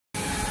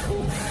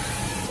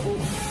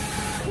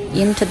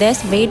In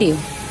today's video,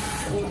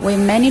 we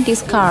mainly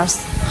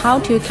discuss how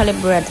to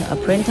calibrate a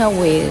printer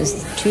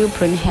with two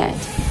print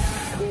heads.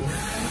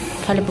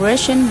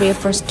 Calibration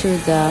refers to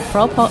the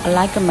proper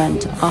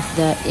alignment of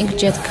the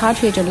inkjet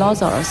cartridge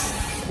nozzles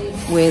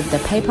with the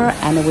paper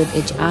and with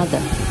each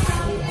other.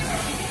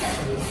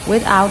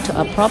 Without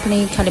a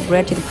properly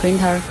calibrated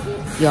printer,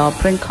 your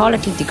print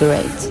quality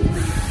degrades.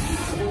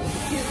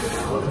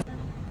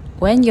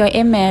 When your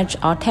image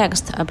or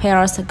text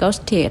appears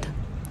ghosted,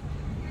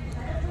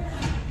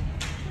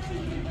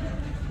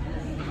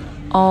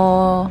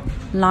 or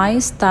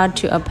lines start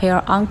to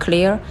appear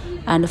unclear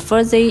and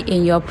fuzzy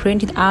in your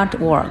printed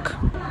artwork,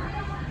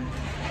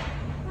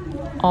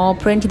 or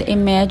printed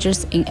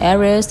images in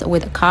areas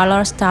with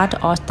color start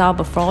or stop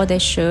before they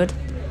should,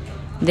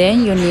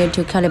 then you need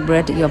to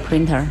calibrate your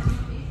printer.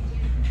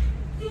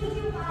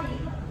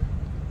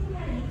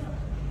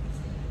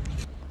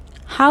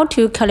 How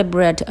to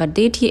calibrate a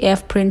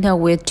DTF printer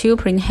with two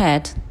print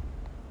heads?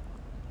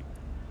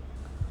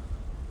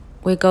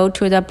 We go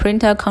to the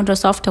printer control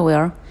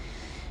software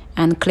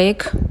and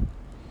click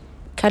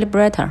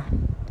Calibrator,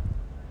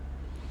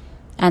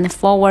 and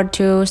forward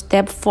to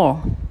step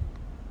 4.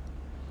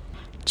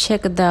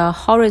 Check the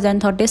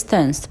horizontal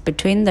distance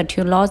between the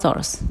two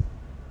nozzles.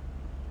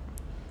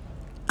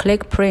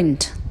 Click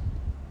Print.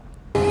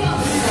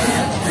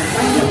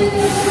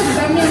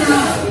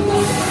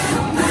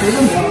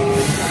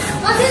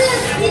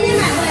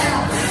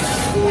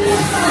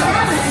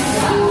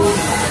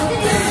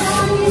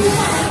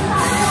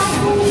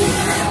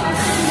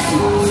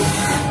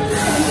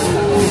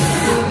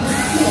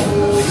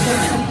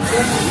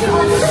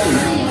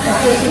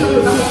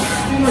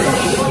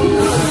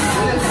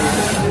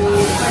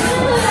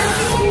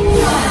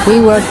 We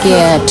will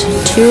get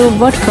two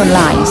vertical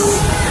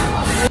lines.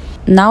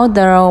 Now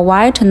the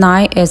white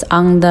line is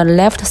on the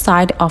left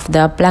side of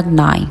the black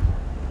line.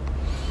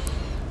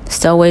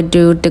 So we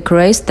do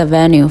decrease the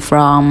value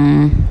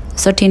from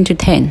 13 to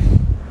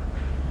 10.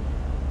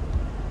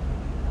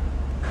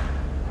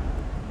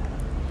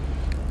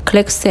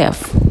 Click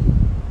Save.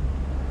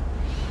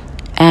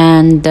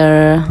 And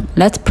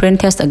let's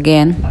print test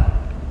again.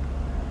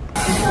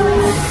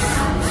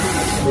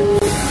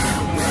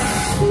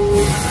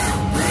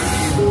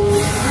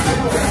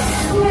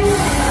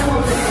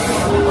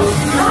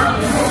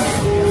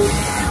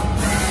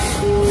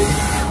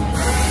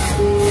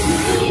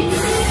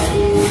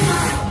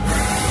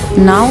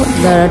 Now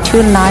the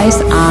two lines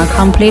are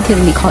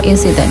completely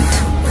coincident.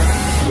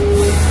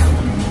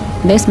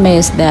 This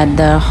means that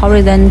the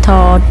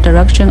horizontal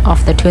direction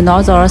of the two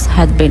nozzles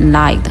has been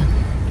lined.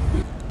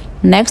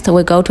 Next,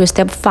 we go to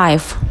step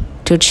 5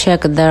 to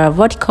check the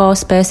vertical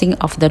spacing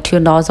of the two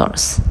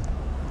nozzles.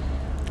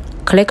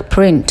 Click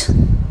Print.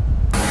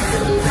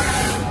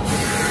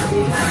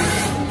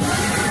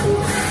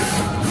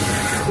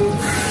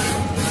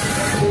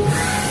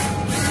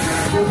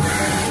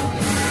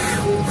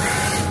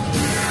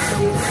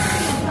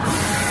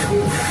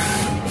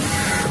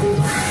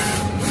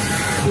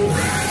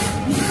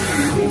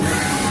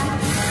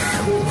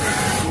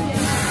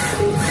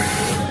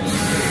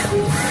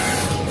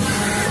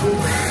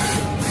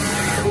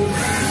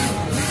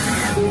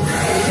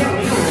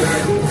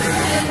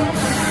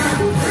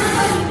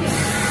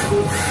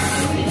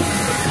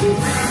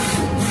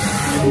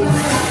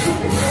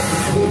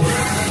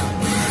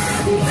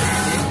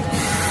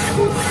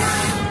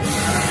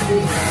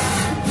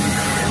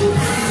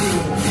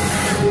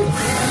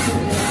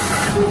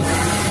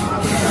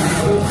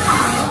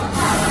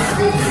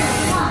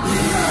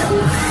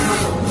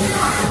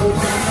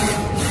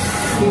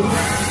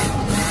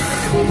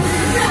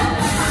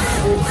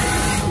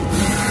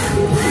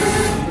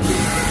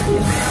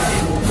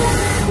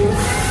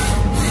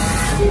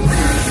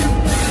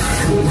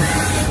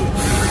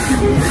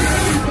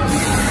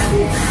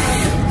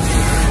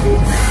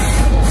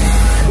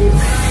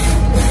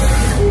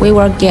 We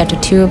will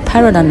get two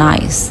parallel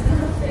lines.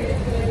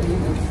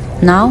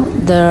 Now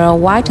the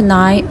white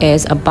line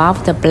is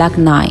above the black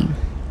line,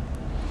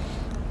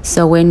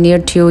 so we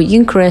need to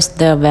increase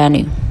the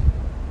value.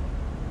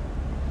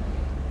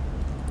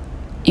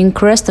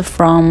 Increased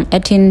from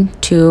 18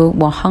 to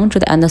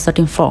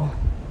 134.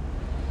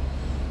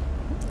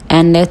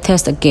 And let's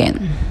test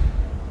again.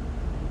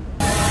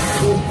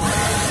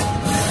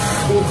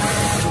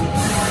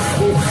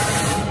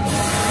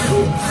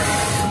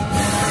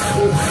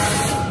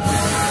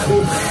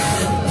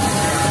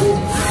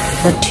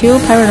 The two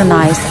parallel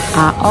lines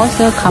are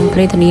also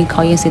completely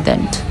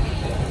coincident.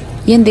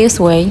 In this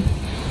way,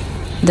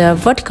 the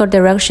vertical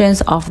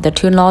directions of the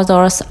two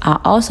nozzles are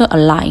also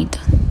aligned.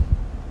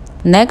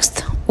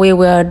 Next, we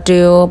will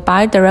do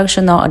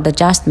bidirectional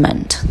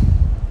adjustment.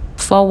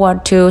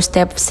 Forward to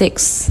step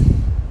 6.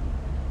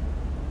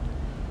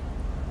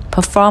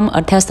 Perform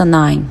a test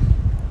line.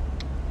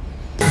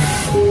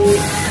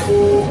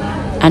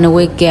 And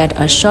we get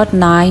a short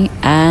line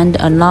and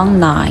a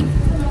long line.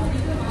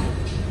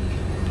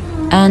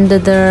 And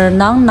the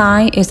long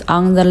line is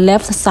on the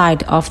left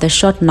side of the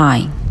short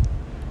line.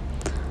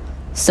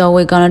 So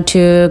we're going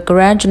to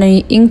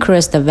gradually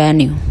increase the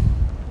value.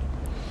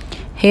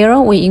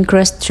 Here we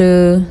increase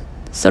to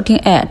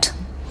 13.8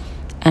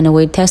 and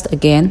we test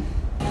again.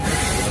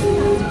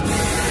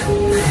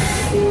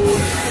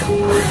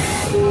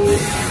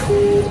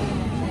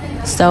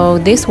 So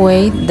this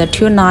way the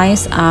two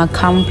lines are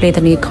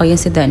completely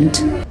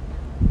coincident.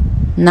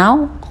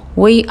 Now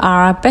we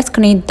are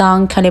basically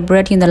done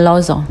calibrating the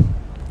nozzle.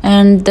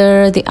 And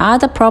the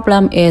other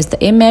problem is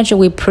the image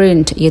we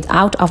print is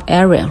out of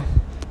area.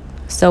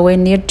 So we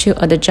need to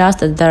adjust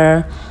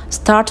the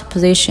start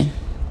position.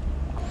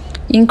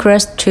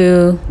 Increase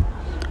to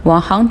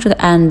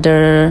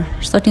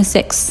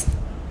 136.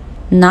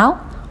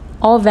 Now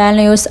all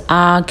values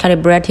are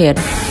calibrated.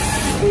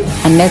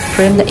 And let's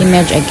print the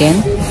image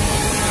again.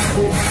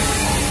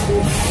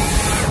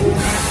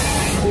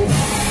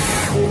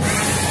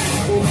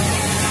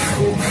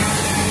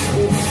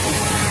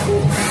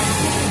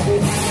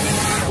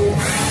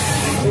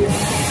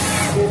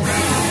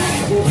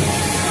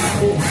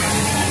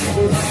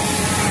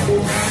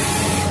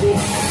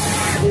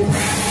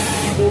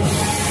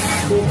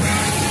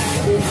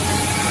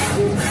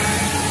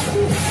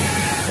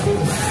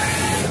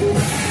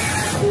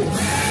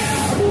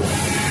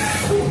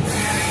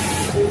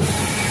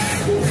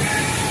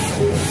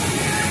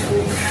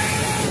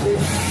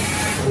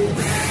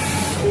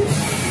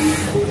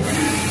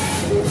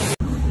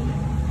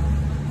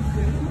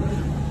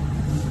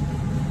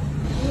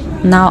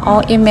 Now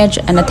all image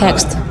and the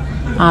text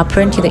are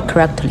printed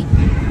correctly.